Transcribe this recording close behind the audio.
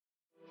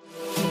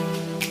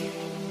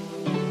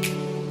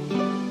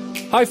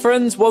Hi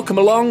friends, welcome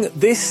along.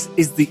 This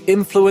is the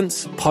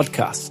Influence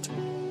Podcast.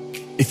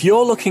 If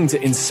you're looking to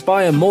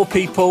inspire more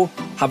people,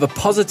 have a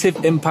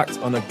positive impact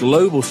on a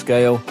global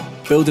scale,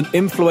 build an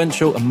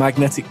influential and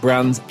magnetic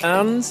brand,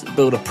 and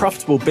build a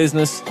profitable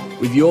business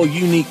with your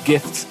unique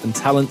gifts and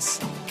talents,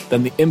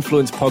 then the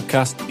Influence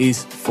Podcast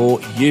is for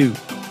you.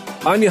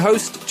 I'm your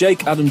host,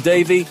 Jake Adam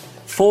Davey,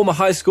 former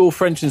high school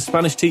French and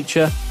Spanish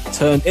teacher,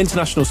 turned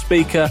international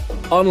speaker,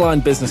 online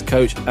business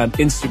coach, and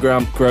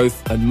Instagram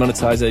growth and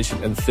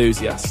monetization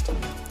enthusiast.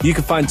 You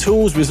can find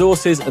tools,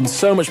 resources, and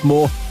so much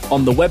more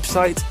on the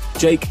website,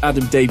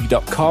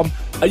 jakeadamdavey.com.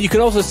 And you can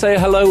also say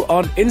hello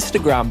on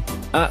Instagram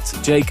at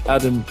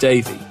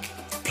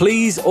jakeadamdavey.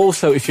 Please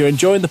also, if you're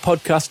enjoying the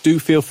podcast, do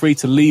feel free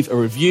to leave a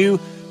review.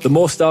 The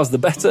more stars, the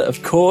better,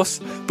 of course.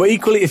 But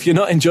equally, if you're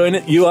not enjoying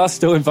it, you are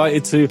still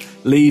invited to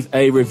leave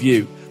a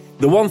review.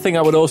 The one thing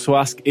I would also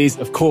ask is,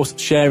 of course,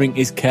 sharing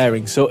is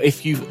caring. So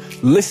if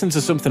you've listened to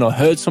something or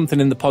heard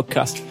something in the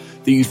podcast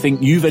that you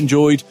think you've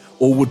enjoyed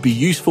or would be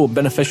useful and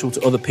beneficial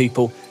to other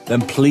people,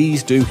 then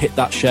please do hit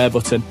that share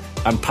button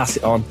and pass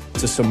it on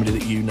to somebody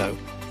that you know.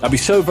 I'd be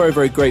so very,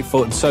 very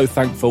grateful and so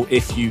thankful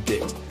if you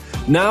did.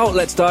 Now,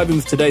 let's dive in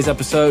with today's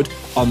episode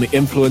on the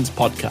Influence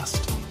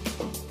Podcast.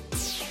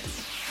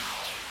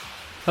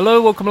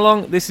 Hello, welcome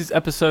along. This is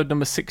episode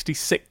number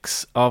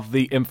 66 of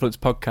the Influence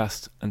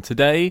Podcast. And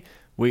today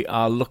we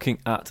are looking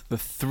at the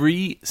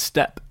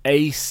 3-step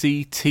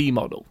ACT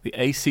model, the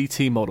ACT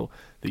model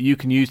that you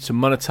can use to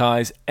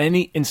monetize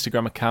any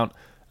Instagram account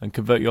and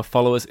convert your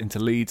followers into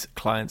leads,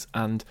 clients,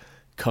 and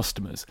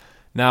customers.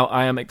 Now,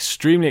 I am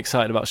extremely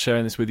excited about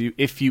sharing this with you.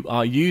 If you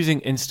are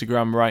using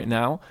Instagram right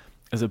now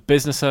as a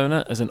business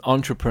owner, as an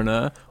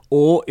entrepreneur,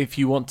 or if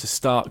you want to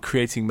start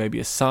creating maybe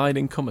a side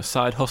income, a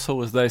side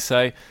hustle, as they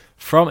say,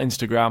 from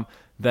Instagram,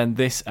 then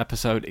this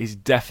episode is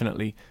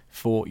definitely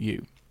for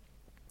you.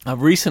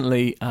 I've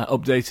recently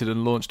updated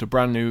and launched a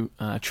brand new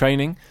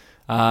training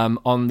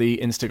on the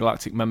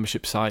Instagalactic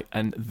membership site,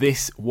 and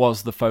this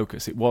was the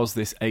focus. It was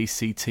this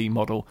ACT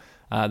model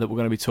that we're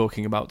going to be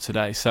talking about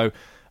today. So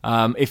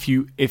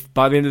if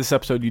by the end of this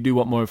episode you do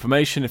want more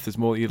information, if there's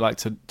more you'd like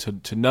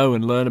to know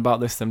and learn about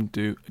this, then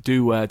do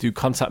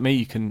contact me.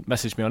 You can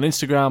message me on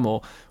Instagram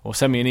or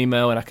send me an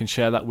email, and I can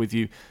share that with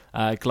you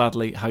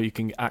gladly, how you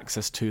can get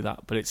access to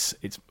that. But it's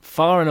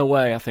far and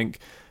away, I think,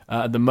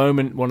 at the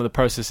moment, one of the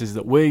processes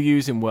that we're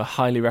using, we're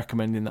highly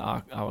recommending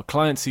that our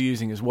clients are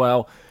using as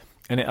well.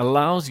 And it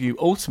allows you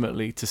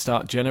ultimately to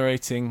start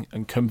generating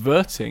and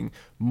converting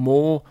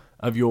more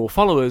of your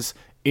followers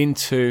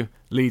into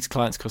leads,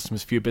 clients,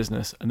 customers for your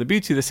business. And the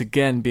beauty of this,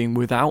 again, being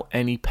without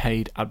any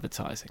paid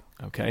advertising.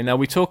 Okay, now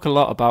we talk a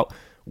lot about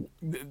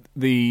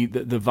the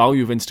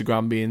value of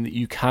Instagram being that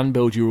you can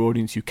build your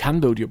audience, you can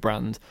build your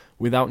brand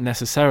without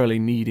necessarily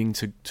needing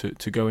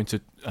to go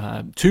into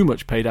too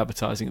much paid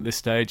advertising at this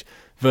stage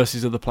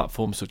versus other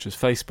platforms such as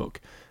Facebook.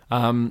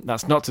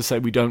 That's not to say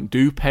we don't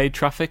do paid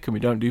traffic and we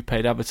don't do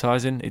paid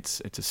advertising.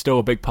 It's still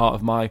a big part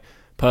of my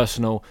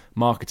personal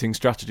marketing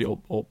strategy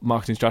or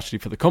marketing strategy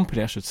for the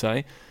company, I should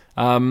say.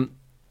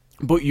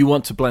 But you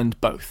want to blend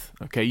both,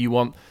 okay? You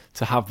want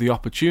to have the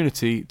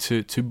opportunity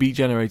to be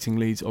generating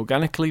leads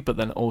organically, but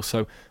then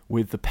also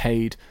with the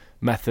paid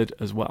method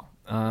as well.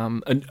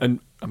 And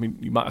I mean,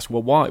 you might ask,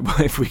 well, why?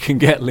 If we can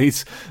get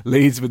leads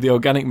with the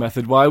organic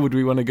method, why would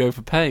we want to go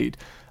for paid?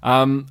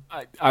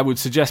 I would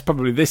suggest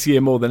probably this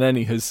year more than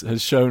any has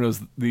shown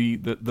us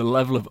the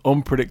level of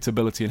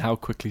unpredictability and how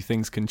quickly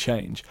things can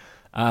change,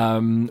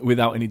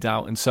 without any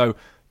doubt. And so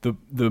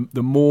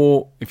the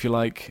more, if you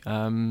like,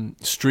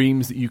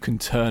 streams that you can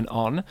turn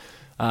on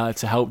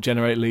to help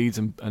generate leads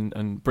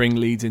and bring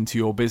leads into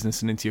your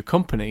business and into your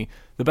company,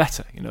 the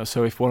better.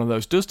 So if one of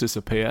those does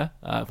disappear,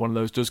 if one of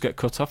those does get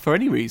cut off for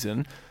any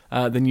reason,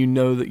 then you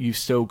know that you've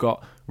still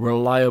got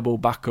reliable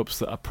backups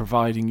that are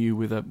providing you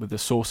with a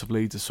source of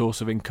leads, a source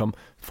of income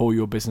for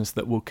your business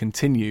that will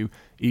continue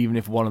even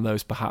if one of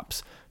those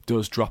perhaps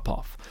does drop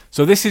off.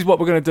 So this is what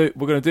we're going to do.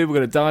 We're going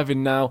to dive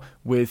in now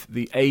with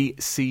the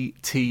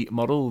ACT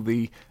model,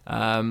 the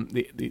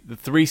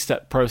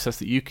 3-step process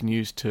that you can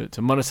use to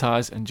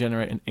monetize and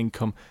generate an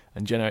income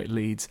and generate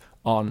leads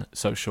on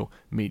social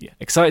media.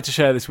 Excited to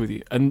share this with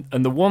you. And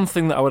the one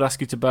thing that I would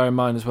ask you to bear in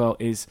mind as well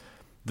is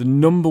the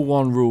number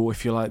one rule,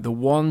 if you like, the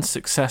one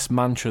success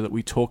mantra that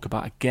we talk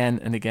about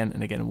again and again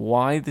and again.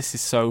 Why this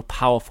is so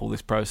powerful,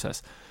 this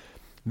process.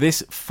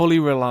 This fully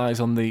relies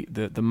on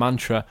the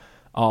mantra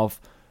of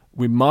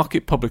we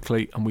market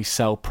publicly and we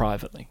sell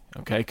privately,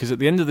 okay? Because at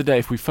the end of the day,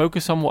 if we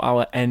focus on what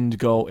our end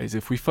goal is,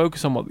 if we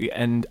focus on what the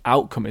end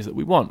outcome is that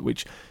we want,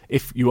 which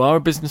if you are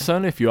a business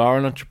owner, if you are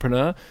an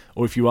entrepreneur,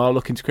 or if you are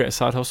looking to create a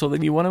side hustle,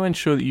 then you want to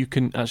ensure that you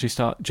can actually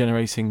start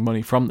generating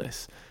money from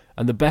this.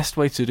 And the best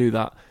way to do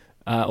that,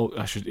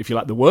 if you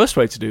like, the worst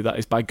way to do that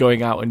is by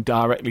going out and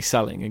directly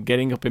selling and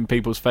getting up in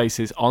people's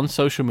faces on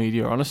social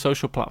media or on a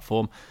social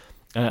platform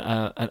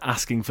and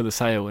asking for the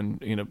sale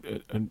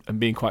and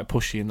being quite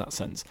pushy in that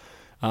sense.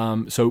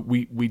 So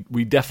we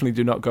definitely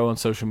do not go on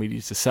social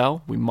media to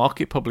sell. We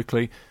market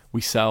publicly,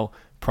 we sell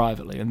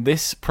privately. And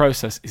this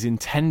process is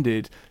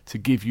intended to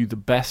give you the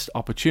best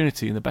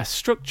opportunity and the best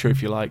structure,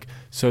 if you like,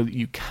 so that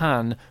you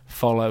can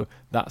follow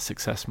that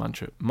success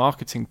mantra: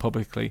 marketing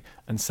publicly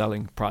and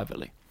selling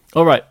privately.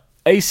 All right,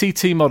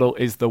 ACT model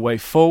is the way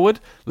forward.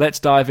 Let's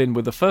dive in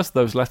with the first of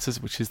those letters,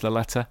 which is the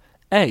letter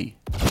A.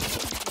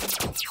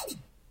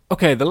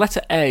 Okay, the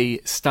letter A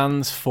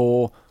stands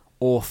for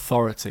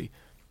authority.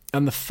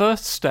 And the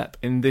first step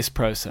in this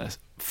process,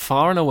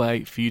 far and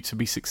away, for you to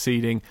be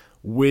succeeding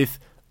with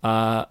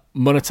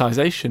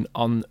monetization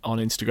on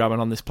Instagram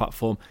and on this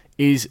platform,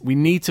 is we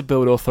need to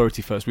build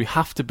authority first. We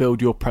have to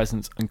build your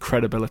presence and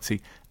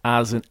credibility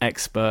as an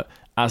expert,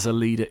 as a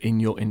leader in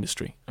your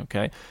industry.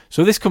 Okay,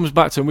 so this comes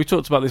back to, and we've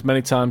talked about this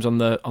many times on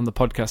the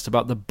podcast,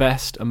 about the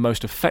best and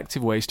most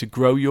effective ways to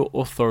grow your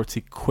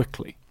authority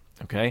quickly.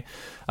 Okay,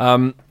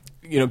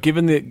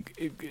 given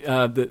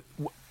the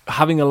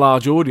having a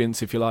large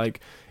audience, if you like,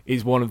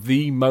 is one of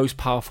the most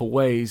powerful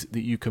ways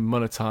that you can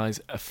monetize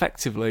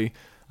effectively,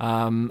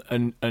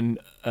 and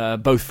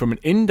both from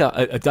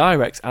a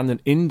direct and an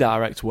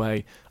indirect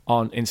way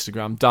on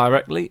Instagram.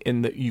 Directly,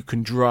 in that you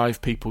can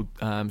drive people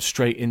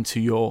straight into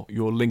your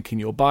link in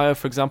your bio,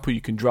 for example.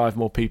 You can drive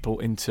more people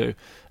into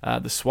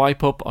the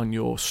swipe up on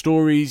your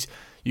stories.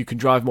 You can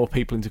drive more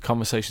people into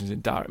conversations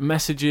in direct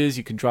messages.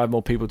 You can drive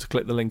more people to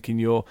click the link in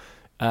your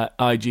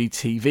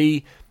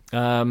IGTV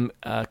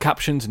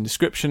captions and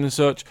description and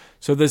such.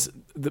 So there's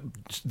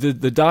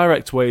the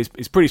direct way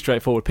is pretty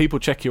straightforward. People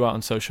check you out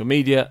on social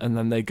media, and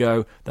then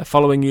they're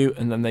following you,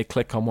 and then they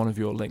click on one of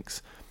your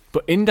links.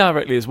 But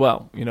indirectly as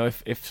well,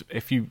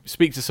 if you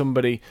speak to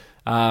somebody,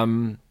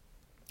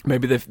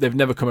 maybe they've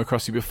never come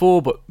across you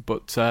before,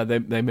 but they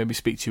maybe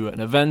speak to you at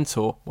an event,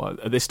 or, well,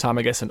 at this time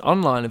I guess an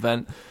online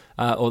event,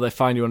 or they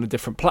find you on a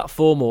different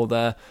platform, or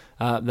they're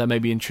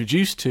maybe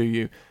introduced to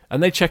you,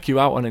 and they check you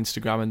out on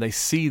Instagram and they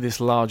see this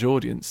large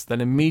audience,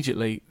 then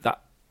immediately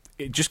that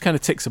it just kind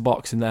of ticks a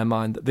box in their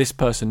mind that this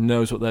person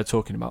knows what they're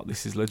talking about.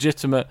 This is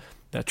legitimate,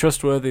 they're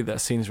trustworthy, they're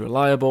seen as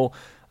reliable,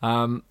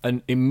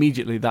 and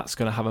immediately that's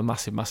going to have a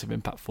massive, massive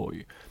impact for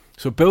you.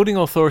 So building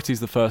authority is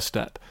the first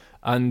step.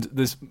 And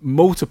there's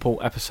multiple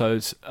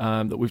episodes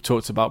that we've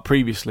talked about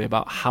previously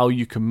about how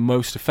you can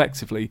most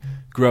effectively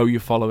grow your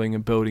following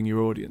and building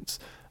your audience.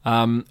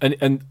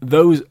 And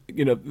those,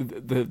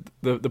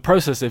 the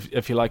process,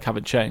 if you like,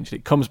 haven't changed.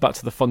 It comes back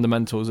to the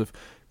fundamentals of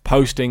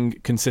posting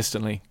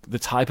consistently, the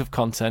type of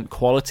content,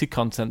 quality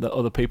content that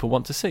other people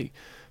want to see.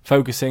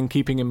 Focusing,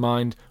 keeping in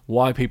mind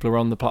why people are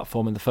on the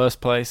platform in the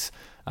first place.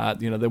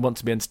 They want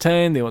to be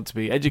entertained, they want to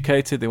be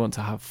educated, they want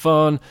to have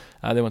fun,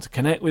 they want to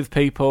connect with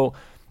people.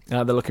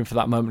 They're looking for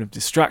that moment of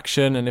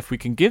distraction, and if we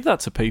can give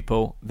that to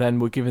people, then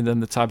we're giving them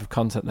the type of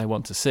content they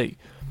want to see.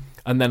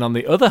 And then on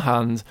the other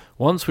hand,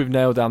 once we've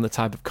nailed down the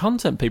type of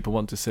content people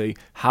want to see,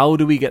 how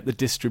do we get the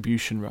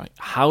distribution right?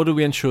 How do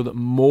we ensure that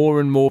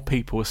more and more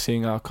people are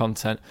seeing our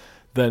content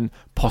than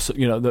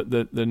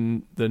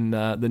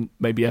than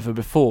maybe ever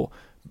before?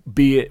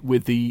 Be it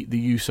with the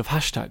use of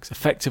hashtags,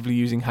 effectively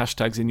using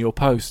hashtags in your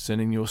posts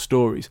and in your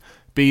stories.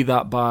 Be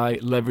that by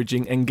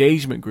leveraging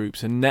engagement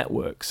groups and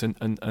networks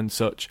and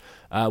such,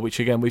 which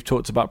again we've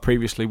talked about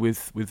previously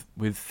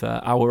with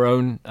our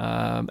own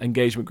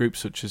engagement groups,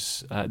 such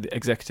as the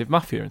Executive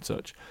Mafia and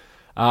such.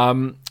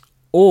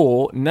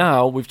 Or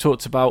now we've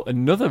talked about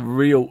another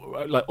real,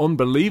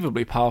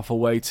 unbelievably powerful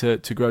way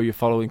to grow your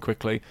following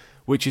quickly,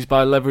 which is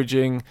by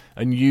leveraging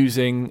and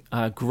using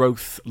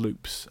growth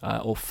loops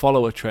or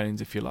follower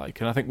trains, if you like.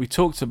 And I think we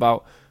talked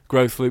about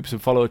growth loops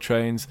and follower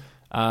trains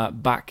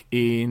back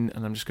in,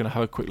 and I'm just going to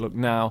have a quick look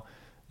now.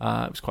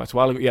 It was quite a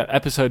while ago. Yeah,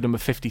 episode number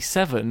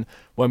 57,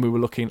 when we were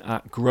looking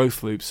at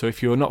growth loops. So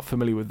if you're not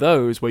familiar with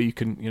those, where you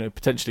can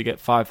potentially get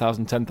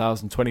 5,000,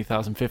 10,000,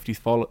 20,000,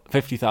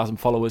 50,000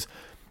 followers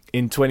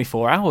in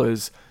 24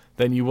 hours,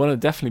 then you want to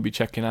definitely be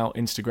checking out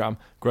Instagram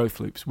growth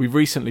loops. We've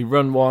recently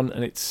run one,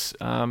 and it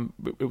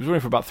was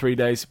running for about 3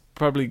 days.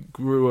 Probably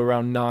grew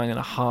around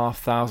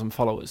 9,500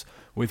 followers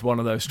with one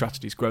of those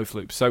strategies, growth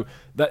loops. So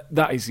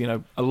that is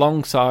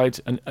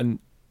alongside, and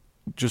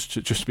just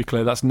to be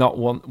clear, that's not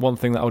one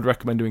thing that I would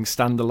recommend doing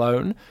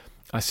standalone.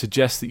 I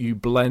suggest that you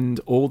blend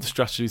all the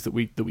strategies that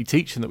we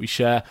teach and that we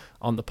share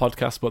on the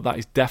podcast, but that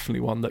is definitely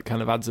one that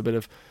kind of adds a bit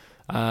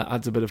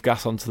of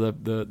gas onto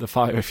the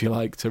fire, if you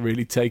like, to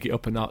really take it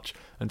up a notch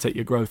and take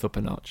your growth up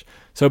a notch.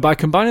 So by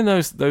combining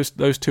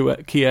those two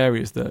key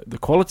areas, the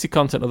quality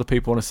content other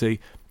people want to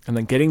see, and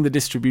then getting the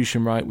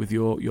distribution right with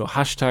your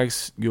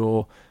hashtags,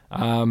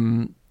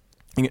 and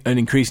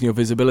increasing your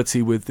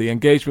visibility with the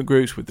engagement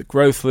groups, with the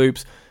growth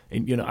loops,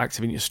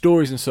 active in your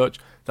stories and such,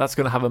 that's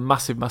going to have a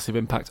massive, massive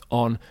impact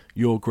on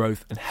your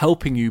growth and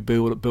helping you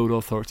build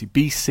authority.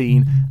 Be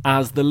seen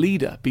as the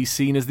leader, be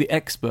seen as the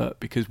expert,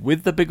 because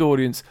with the big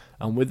audience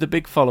and with the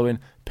big following,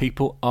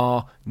 people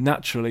are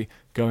naturally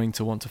going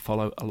to want to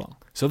follow along.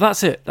 So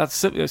that's it.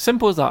 That's as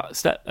simple as that.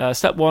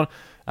 Step one,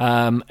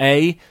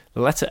 the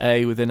letter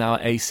A within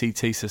our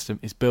ACT system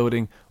is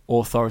building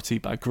authority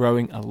by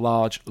growing a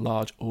large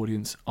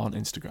audience on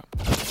Instagram.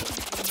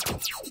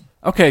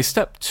 Okay,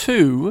 step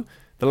two.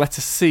 the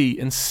letter C,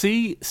 and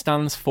C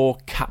stands for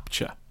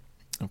capture.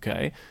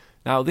 Okay,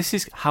 now this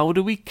is how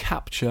do we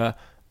capture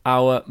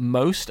our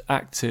most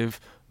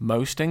active,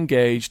 most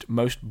engaged,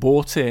 most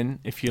bought in,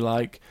 if you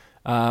like,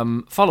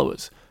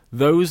 followers.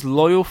 Those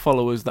loyal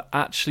followers that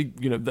actually,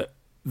 that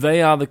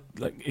they are the,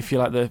 like, if you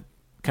like, the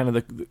kind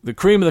of the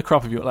cream of the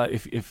crop, if you like,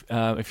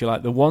 if you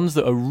like, the ones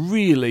that are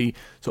really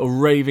sort of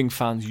raving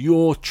fans,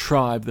 your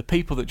tribe, the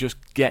people that just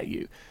get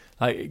you.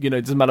 Like, it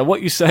doesn't matter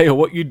what you say or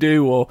what you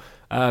do or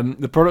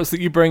the products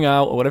that you bring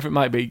out or whatever it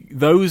might be.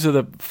 Those are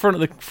the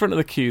front of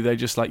the queue. They're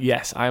just like,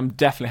 yes, I am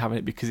definitely having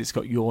it because it's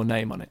got your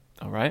name on it.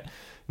 All right.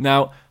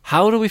 Now,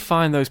 how do we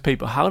find those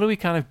people? How do we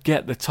kind of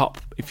get the top,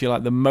 if you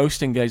like, the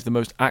most engaged, the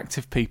most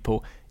active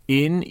people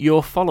in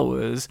your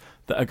followers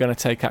that are going to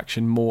take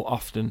action more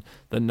often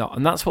than not?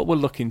 And that's what we're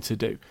looking to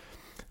do.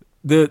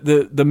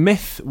 The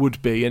myth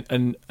would be,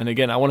 and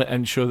again, I want to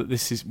ensure that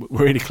this is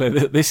really clear,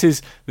 that this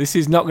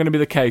is not going to be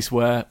the case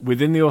where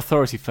within the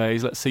authority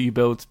phase, let's say you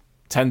build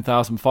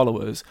 10,000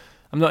 followers.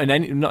 I'm not in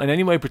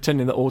any way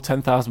pretending that all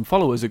 10,000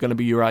 followers are going to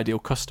be your ideal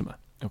customer,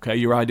 okay,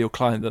 your ideal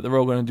client, that they're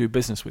all going to do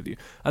business with you,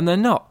 and they're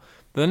not.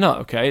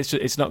 Okay,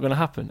 it's not going to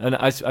happen. And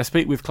I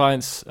speak with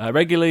clients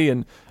regularly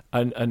and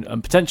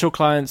potential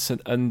clients,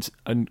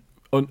 and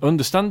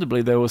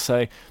understandably they will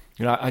say,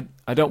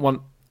 I don't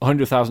want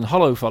 100,000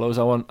 hollow followers.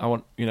 I want,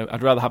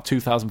 I'd rather have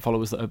 2,000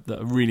 followers that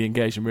are really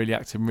engaged and really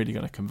active and really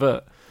going to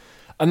convert.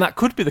 And that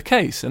could be the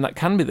case, and that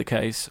can be the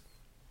case.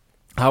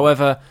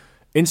 However,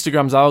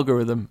 Instagram's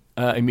algorithm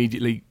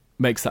immediately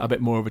makes that a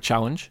bit more of a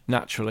challenge.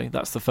 Naturally,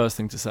 that's the first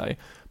thing to say.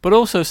 But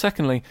also,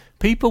 secondly,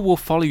 people will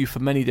follow you for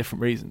many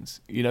different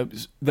reasons.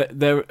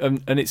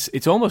 And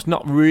it's almost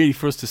not really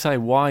for us to say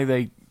why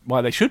they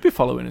should be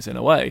following us in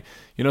a way.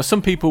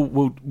 Some people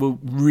will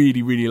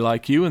really, really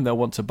like you and they'll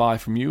want to buy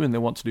from you and they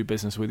want to do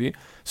business with you.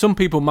 Some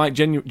people might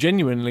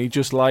genuinely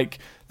just like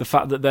the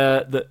fact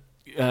that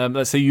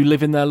let's say you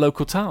live in their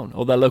local town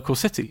or their local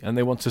city and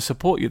they want to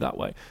support you that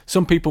way.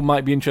 Some people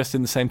might be interested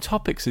in the same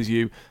topics as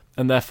you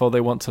and therefore they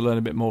want to learn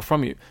a bit more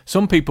from you.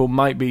 Some people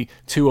might be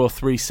 2 or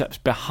 3 steps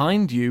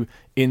behind you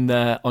in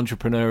their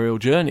entrepreneurial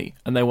journey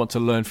and they want to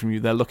learn from you.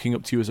 They're looking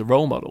up to you as a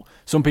role model.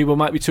 Some people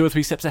might be 2 or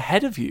 3 steps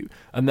ahead of you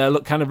and they're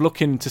kind of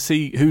looking to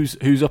see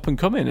who's up and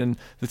coming and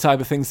the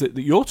type of things that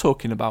you're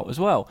talking about as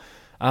well.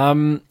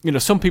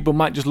 Some people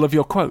might just love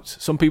your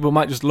quotes. Some people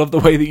might just love the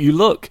way that you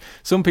look.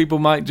 Some people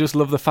might just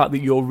love the fact that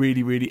you're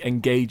really, really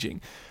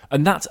engaging.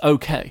 And that's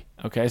okay.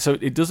 Okay, so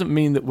it doesn't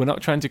mean that we're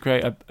not trying to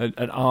create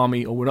an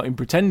army, or we're not even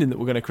pretending that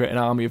we're going to create an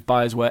army of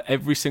buyers where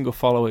every single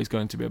follower is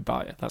going to be a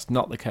buyer. That's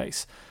not the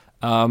case.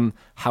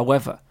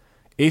 However,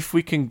 if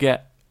we can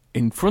get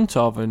in front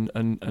of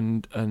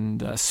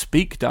and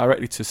speak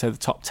directly to, say, the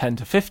top 10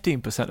 to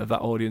 15% of that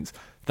audience,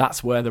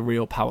 that's where the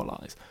real power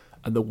lies.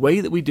 And the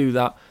way that we do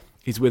that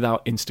is with our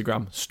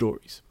Instagram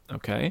stories.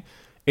 Okay,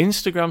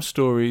 Instagram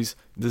stories,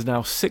 there's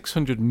now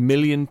 600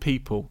 million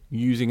people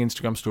using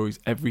Instagram stories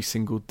every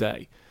single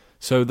day.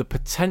 So the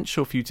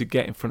potential for you to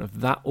get in front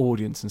of that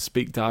audience and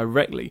speak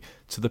directly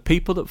to the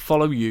people that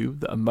follow you,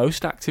 that are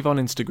most active on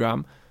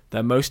Instagram,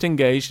 they're most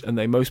engaged, and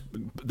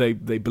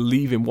they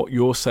believe in what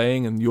you're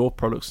saying and your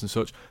products and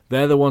such,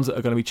 they're the ones that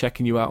are going to be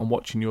checking you out and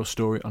watching your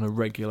story on a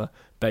regular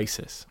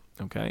basis.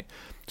 Okay,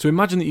 so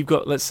imagine that you've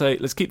got, let's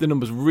keep the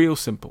numbers real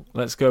simple.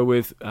 Let's go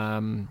with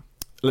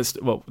let's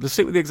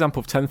stick with the example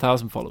of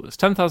 10,000 followers.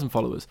 10,000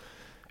 followers.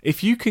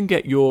 If you can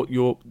get your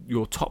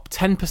top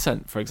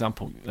 10%, for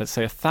example, let's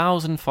say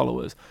 1,000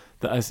 followers,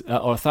 or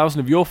 1,000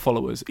 of your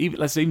followers,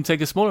 let's even take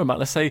a smaller amount,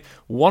 let's say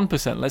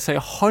 1%, let's say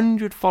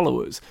 100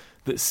 followers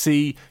that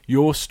see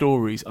your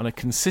stories on a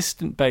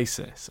consistent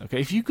basis.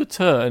 Okay, if you could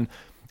turn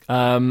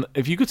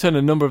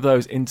a number of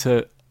those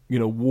into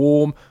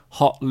warm,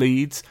 hot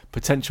leads,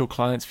 potential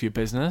clients for your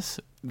business,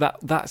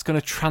 that's going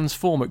to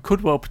transform. It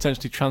could well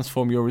potentially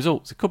transform your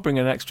results. It could bring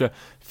an extra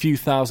few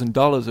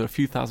 $1,000s or a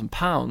few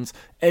 £1,000s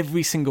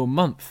every single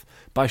month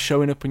by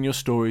showing up in your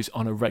stories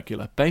on a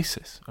regular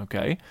basis.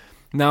 Okay.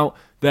 Now,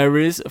 there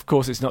is, of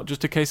course, it's not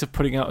just a case of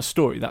putting out a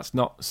story. That's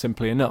not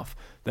simply enough.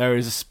 There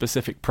is a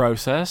specific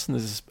process and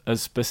there's a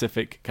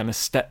specific kind of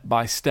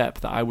step-by-step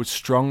that I would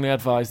strongly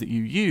advise that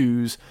you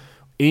use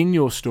in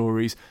your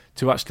stories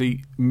to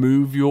actually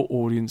move your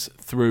audience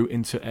through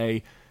into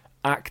a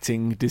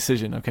acting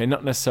decision, okay?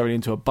 Not necessarily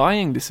into a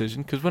buying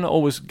decision, because we're not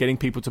always getting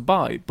people to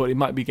buy, but it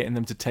might be getting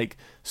them to take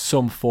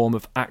some form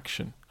of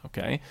action,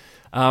 okay?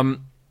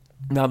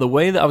 Now, the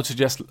way that I would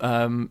suggest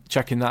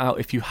checking that out,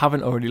 if you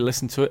haven't already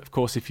listened to it, of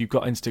course, if you've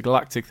got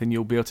Instagalactic, then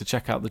you'll be able to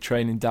check out the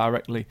training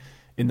directly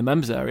in the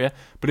members area.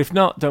 But if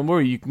not, don't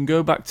worry, you can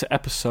go back to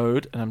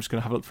episode, and I'm just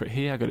going to have a look for it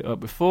here, I got it up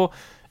before,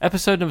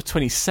 episode number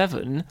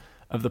 27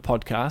 of the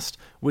podcast,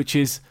 which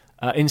is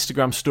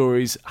Instagram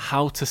Stories,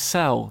 how to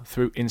sell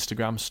through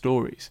Instagram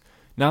Stories.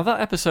 Now, that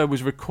episode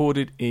was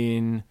recorded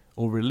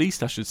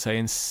released, I should say,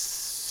 in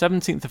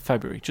 17th of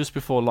February, just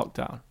before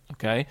lockdown,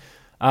 okay?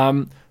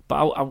 But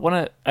I want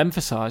to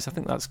emphasize, I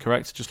think that's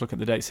correct, just look at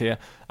the dates here,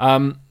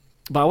 but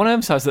I want to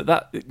emphasize that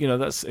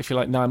that's, if you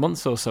like, 9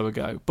 months or so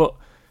ago, but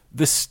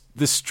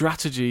the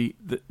strategy,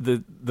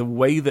 the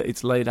way that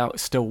it's laid out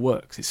still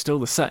works. It's still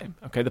the same.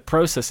 Okay, the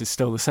process is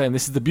still the same.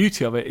 This is the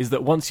beauty of it, is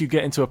that once you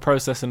get into a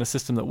process and a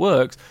system that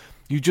works,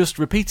 you just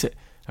repeat it.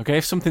 Okay,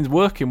 if something's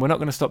working, we're not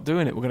going to stop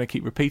doing it. We're going to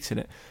keep repeating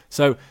it.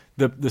 So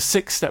the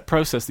 6-step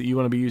process that you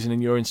want to be using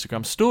in your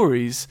Instagram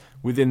stories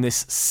within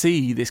this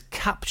C, this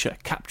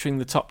capturing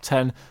the top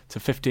 10 to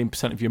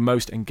 15% of your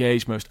most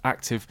engaged, most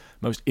active,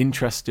 most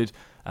interested,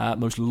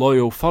 most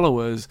loyal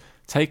followers.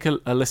 Take a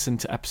listen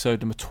to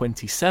episode number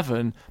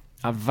 27,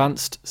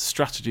 Advanced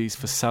Strategies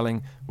for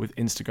Selling with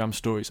Instagram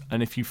Stories.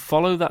 And if you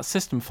follow that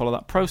system, follow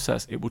that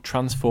process, it will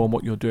transform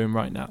what you're doing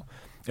right now.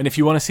 And if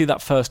you want to see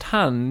that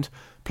firsthand,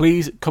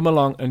 please come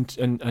along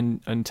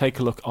and take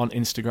a look on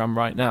Instagram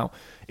right now.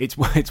 It's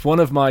one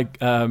of my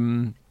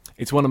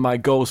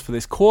goals for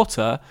this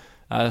quarter.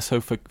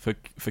 So for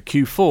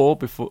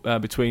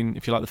Q4, between,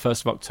 if you like, the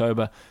 1st of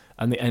October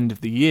and the end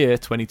of the year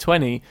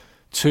 2020,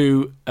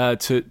 to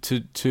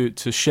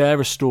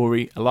share a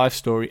story, a live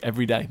story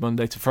every day,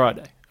 Monday to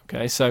Friday.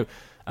 Okay, so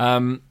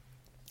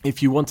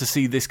if you want to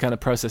see this kind of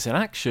process in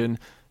action,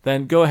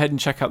 then go ahead and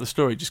check out the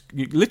story.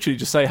 You literally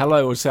just say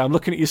hello, or say, I'm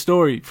looking at your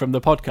story from the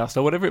podcast,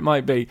 or whatever it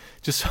might be,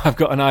 just so I've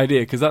got an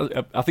idea, because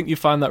I think you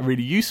find that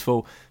really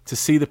useful to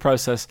see the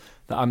process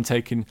that I'm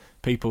taking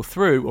people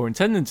through, or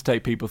intending to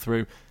take people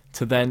through,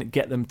 to then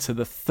get them to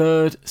the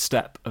 3rd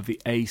step of the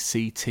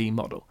ACT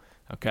model.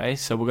 Okay,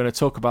 so we're going to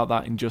talk about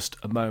that in just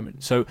a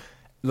moment. So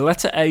the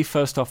letter A,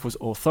 first off, was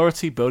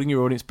authority, building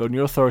your audience, building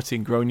your authority,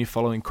 and growing your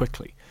following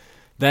quickly.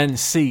 Then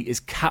C is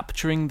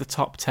capturing the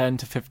top 10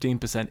 to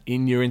 15%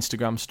 in your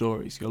Instagram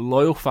stories, your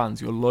loyal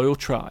fans, your loyal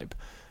tribe.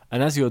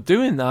 And as you're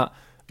doing that,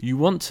 you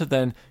want to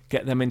then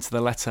get them into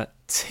the letter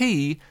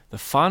T, the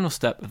final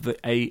step of the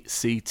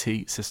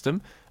ACT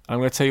system. I'm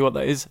going to tell you what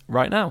that is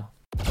right now.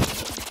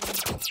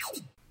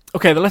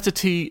 Okay, the letter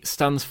T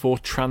stands for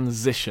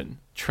transition.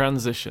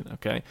 Transition,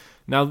 okay?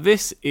 Now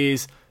this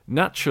is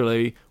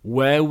naturally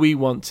where we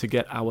want to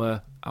get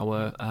our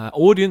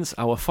audience,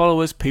 our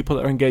followers, people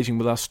that are engaging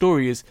with our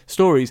stories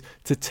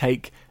to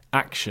take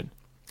action.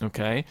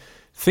 Okay,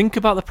 think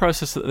about the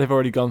process that they've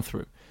already gone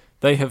through.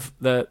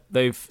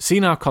 They've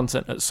seen our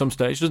content at some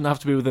stage. It doesn't have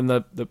to be within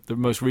the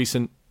most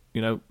recent,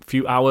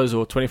 few hours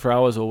or 24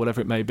 hours or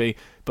whatever it may be,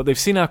 but they've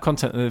seen our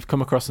content and they've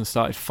come across and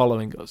started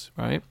following us,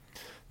 right?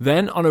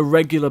 Then on a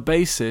regular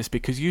basis,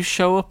 because you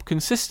show up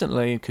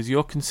consistently, because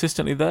you're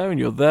consistently there and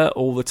you're there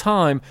all the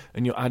time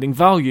and you're adding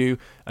value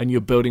and you're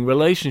building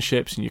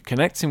relationships and you're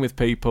connecting with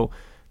people,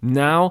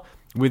 now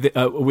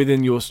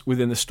within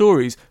the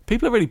stories,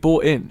 people are really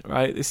bought in,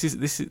 right? This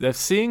is they're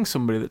seeing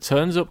somebody that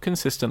turns up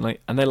consistently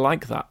and they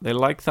like that. They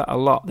like that a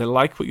lot. They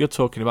like what you're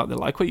talking about. They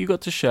like what you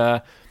got to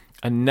share.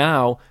 And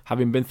now,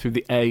 having been through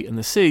the A and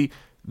the C,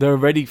 they're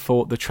ready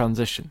for the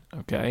transition,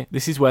 okay?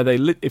 This is where they,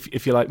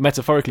 if you like,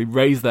 metaphorically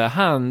raise their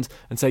hand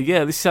and say,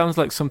 yeah, this sounds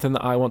like something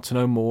that I want to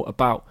know more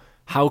about.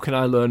 How can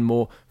I learn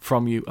more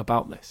from you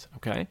about this,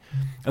 okay?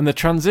 And the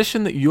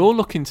transition that you're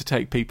looking to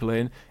take people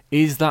in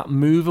is that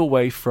move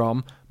away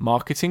from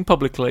marketing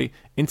publicly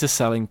into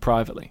selling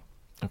privately,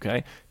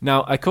 okay?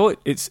 Now, I call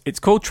it's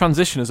called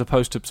transition as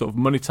opposed to sort of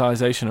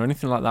monetization or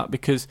anything like that,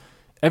 because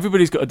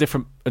everybody's got a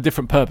different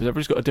purpose.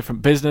 Everybody's got a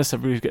different business.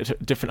 Everybody's got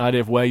a different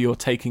idea of where you're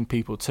taking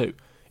people to.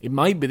 It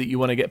might be that you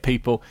want to get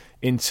people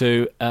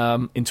into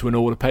an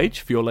order page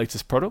for your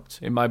latest product.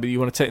 It might be that you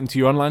want to take them to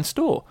your online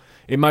store.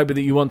 It might be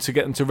that you want to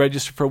get them to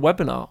register for a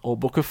webinar or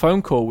book a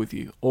phone call with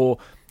you, or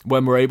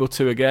when we're able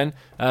to, again,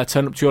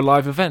 turn up to your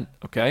live event,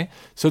 okay?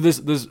 So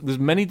there's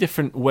many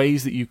different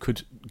ways that you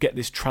could get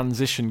this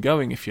transition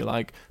going, if you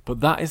like, but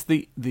that is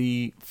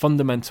the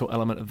fundamental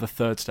element of the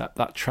 3rd step,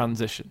 that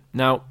transition.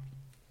 Now,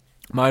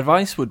 my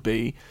advice would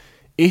be,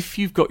 if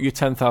you've got your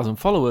 10,000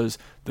 followers,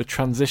 the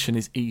transition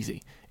is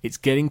easy. It's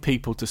getting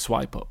people to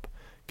swipe up.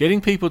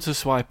 Getting people to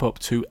swipe up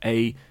to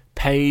a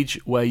page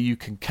where you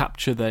can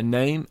capture their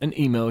name and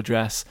email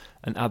address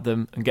and add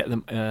them and get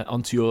them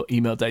onto your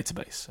email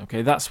database.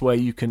 Okay, that's where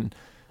you can,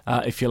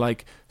 if you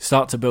like,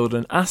 start to build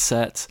an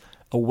asset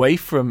away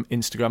from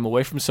Instagram,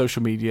 away from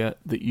social media,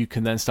 that you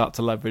can then start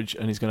to leverage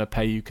and is going to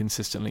pay you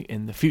consistently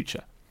in the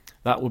future.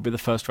 That would be the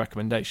first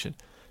recommendation.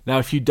 Now,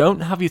 if you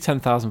don't have your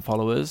 10,000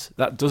 followers,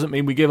 that doesn't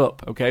mean we give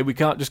up, okay? We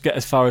can't just get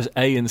as far as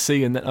A and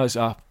C and then,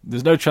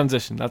 there's no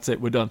transition. That's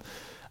it, we're done.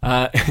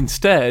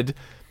 Instead,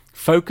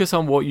 focus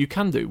on what you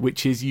can do,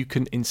 which is you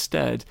can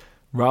instead,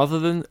 rather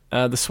than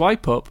the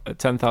swipe up at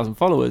 10,000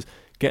 followers,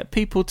 get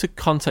people to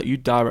contact you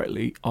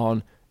directly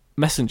on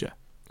Messenger,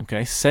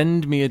 okay?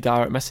 Send me a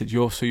direct message.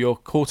 So your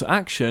call to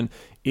action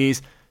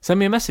is send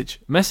me a message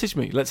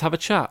me, let's have a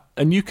chat.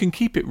 And you can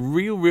keep it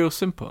real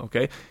simple,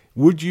 okay?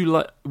 Would you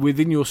like,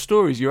 within your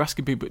stories, you're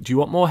asking people, do you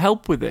want more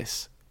help with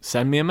this?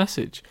 Send me a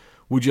message.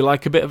 Would you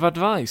like a bit of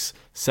advice?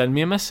 Send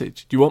me a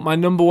message. Do you want my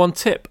number one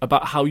tip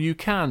about how you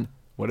can,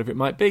 whatever it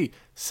might be?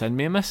 Send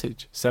me a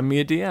message. Send me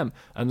a DM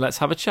and let's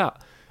have a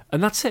chat.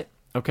 And that's it,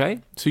 okay?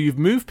 So you've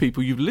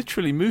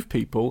literally moved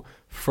people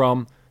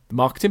from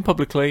marketing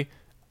publicly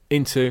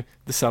into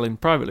the selling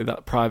privately,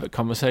 that private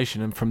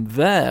conversation. And from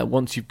there,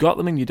 once you've got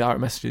them in your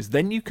direct messages,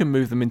 then you can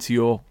move them into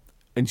your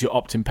into your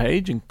opt-in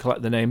page and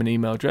collect the name and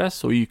email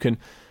address, or you can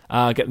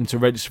get them to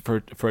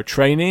register for a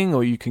training,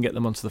 or you can get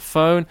them onto the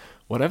phone,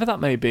 whatever that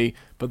may be.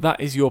 But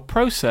that is your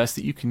process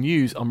that you can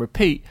use on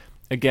repeat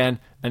again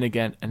and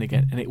again and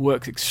again. And it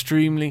works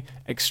extremely,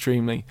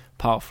 extremely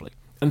powerfully.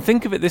 And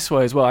think of it this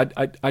way as well.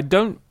 I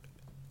don't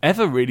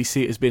ever really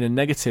see it as being a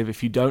negative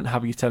if you don't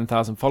have your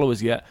 10,000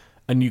 followers yet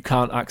and you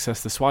can't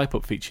access the swipe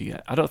up feature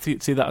yet. I don't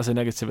see that as a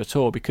negative at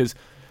all, because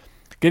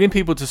getting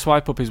people to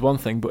swipe up is one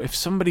thing, but if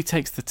somebody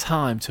takes the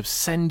time to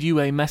send you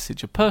a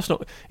message, a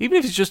personal, even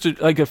if it's just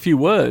a few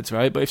words,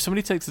 right? But if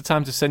somebody takes the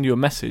time to send you a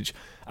message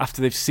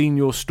after they've seen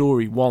your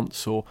story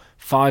once or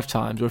 5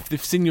 times, or if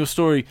they've seen your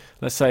story,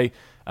 let's say,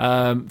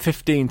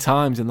 15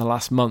 times in the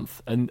last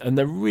month, and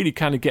they're really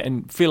kind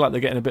of feel like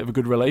they're getting a bit of a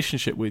good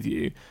relationship with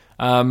you,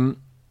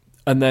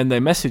 and then they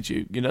message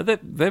you,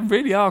 they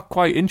really are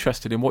quite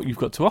interested in what you've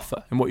got to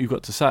offer and what you've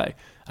got to say.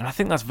 And I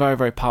think that's very,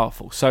 very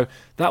powerful. So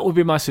that would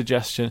be my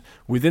suggestion.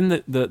 Within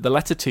the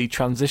letter T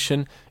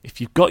transition, if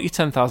you've got your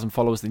 10,000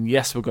 followers, then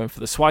yes, we're going for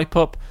the swipe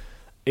up.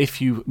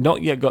 If you've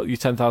not yet got your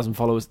 10,000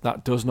 followers,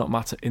 that does not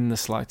matter in the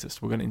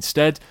slightest. We're going to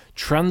instead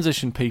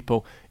transition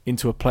people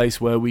into a place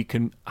where we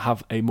can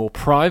have a more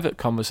private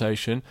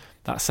conversation,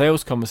 that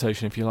sales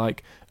conversation, if you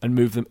like, and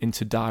move them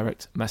into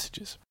direct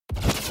messages.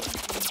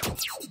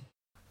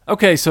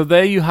 Okay, so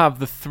there you have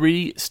the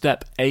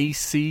 3-step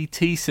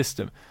ACT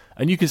system.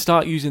 And you can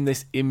start using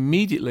this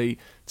immediately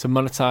to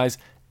monetize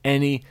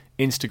any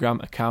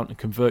Instagram account and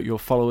convert your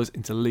followers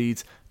into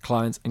leads,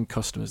 clients, and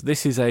customers.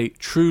 This is a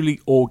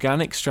truly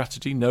organic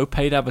strategy, no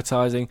paid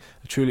advertising,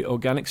 a truly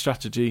organic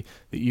strategy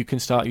that you can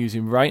start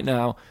using right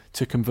now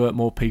to convert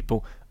more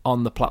people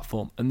on the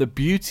platform. And the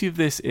beauty of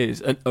this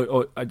is, I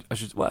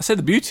said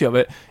the beauty of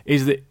it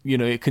is that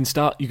you can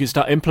start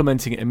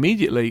implementing it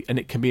immediately, and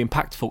it can be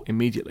impactful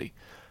immediately.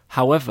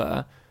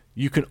 However,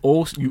 you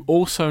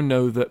also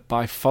know that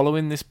by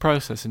following this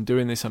process and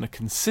doing this on a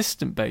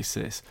consistent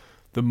basis,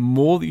 the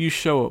more that you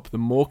show up, the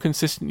more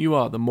consistent you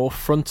are, the more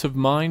front of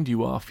mind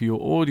you are for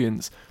your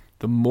audience,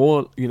 the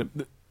more,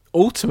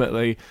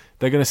 ultimately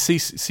they're going to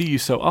see you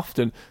so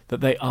often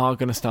that they are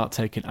going to start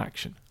taking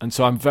action. And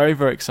so I'm very,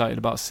 very excited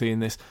about seeing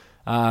this,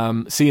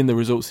 seeing the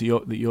results that you're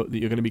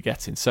going to be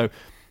getting. So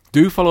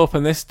do follow up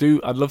on this.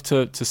 I'd love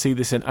to see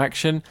this in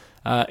action.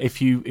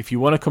 If you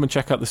want to come and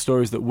check out the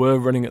stories that we're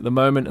running at the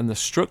moment and the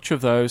structure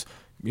of those,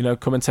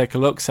 come and take a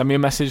look. Send me a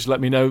message. Let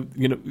me know.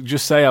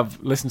 Just say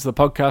I've listened to the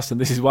podcast and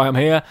this is why I'm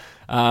here.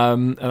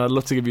 And I'd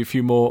love to give you a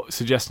few more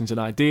suggestions and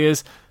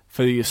ideas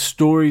for your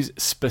stories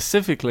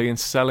specifically, and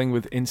selling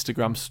with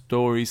Instagram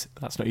stories.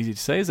 That's not easy to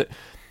say, is it?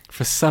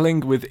 For selling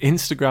with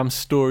Instagram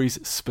stories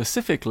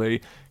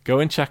specifically, go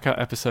and check out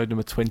episode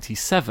number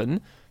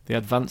 27, the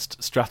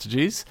advanced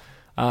strategies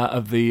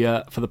for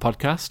the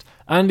podcast.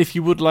 And if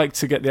you would like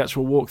to get the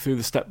actual walkthrough,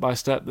 the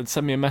step-by-step, then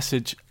send me a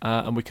message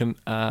and we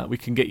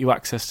can get you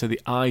access to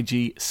the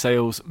IG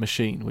Sales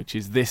Machine, which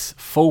is this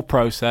full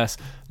process,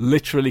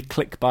 literally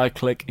click by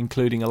click,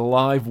 including a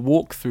live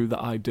walkthrough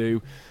that I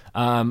do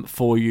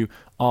for you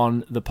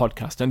on the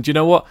podcast. And do you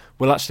know what?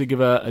 We'll actually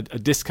give a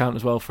discount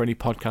as well for any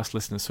podcast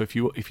listeners. So if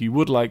you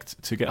would like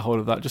to get hold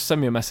of that, just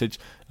send me a message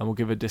and we'll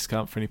give a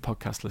discount for any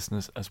podcast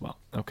listeners as well.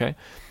 Okay?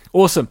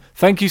 Awesome.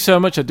 Thank you so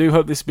much. I do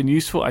hope this has been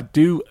useful. I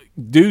do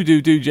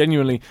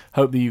genuinely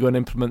hope that you're going to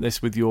implement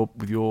this with your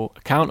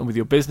account and with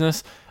your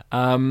business.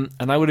 And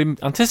I would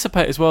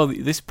anticipate as well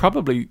that this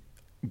probably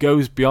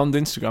goes beyond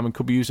Instagram and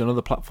could be used on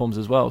other platforms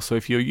as well. So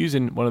if you're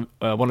using one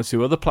or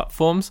two other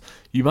platforms,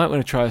 you might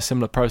want to try a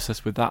similar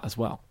process with that as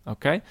well.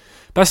 Okay?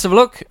 Best of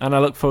luck, and I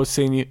look forward to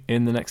seeing you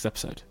in the next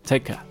episode.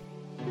 Take care.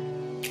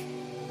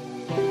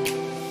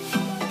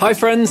 Hi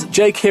friends,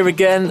 Jake here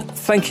again.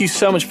 Thank you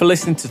so much for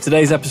listening to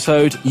today's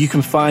episode. You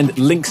can find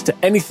links to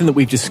anything that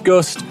we've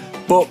discussed,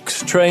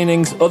 books,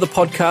 trainings, other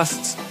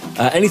podcasts,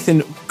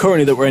 anything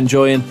currently that we're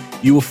enjoying.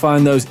 You will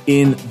find those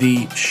in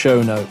the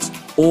show notes,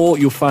 or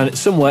you'll find it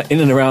somewhere in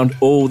and around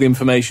all the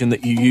information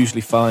that you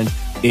usually find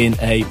in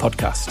a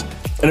podcast.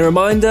 And a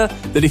reminder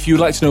that if you'd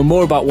like to know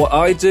more about what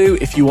I do,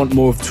 if you want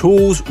more of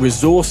tools,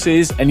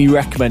 resources, any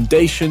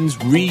recommendations,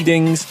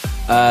 readings,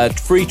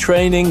 free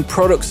training,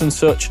 products and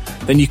such,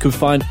 then you can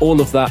find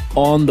all of that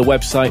on the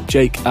website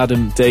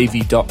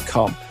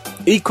jakeadamdavey.com.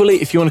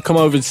 Equally, if you want to come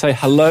over and say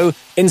hello,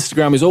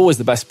 Instagram is always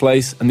the best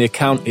place, and the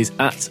account is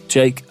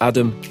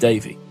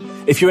 @jakeadamdavey.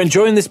 If you're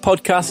enjoying this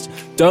podcast,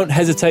 don't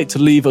hesitate to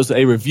leave us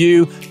a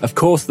review. Of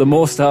course, the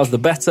more stars, the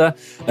better.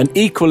 And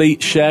equally,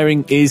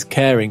 sharing is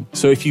caring.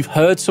 So if you've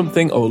heard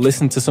something or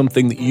listened to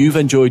something that you've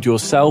enjoyed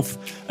yourself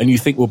and you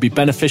think will be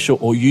beneficial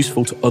or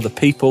useful to other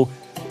people,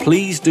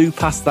 please do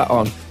pass that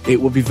on.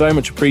 It will be very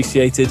much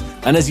appreciated.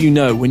 And as you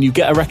know, when you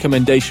get a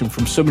recommendation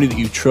from somebody that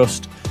you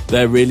trust,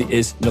 there really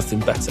is nothing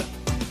better.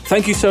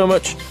 Thank you so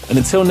much, and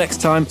until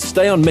next time,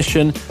 stay on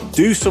mission,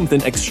 do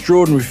something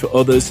extraordinary for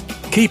others,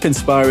 keep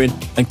inspiring,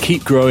 and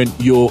keep growing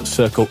your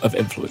circle of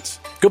influence.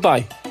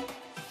 Goodbye.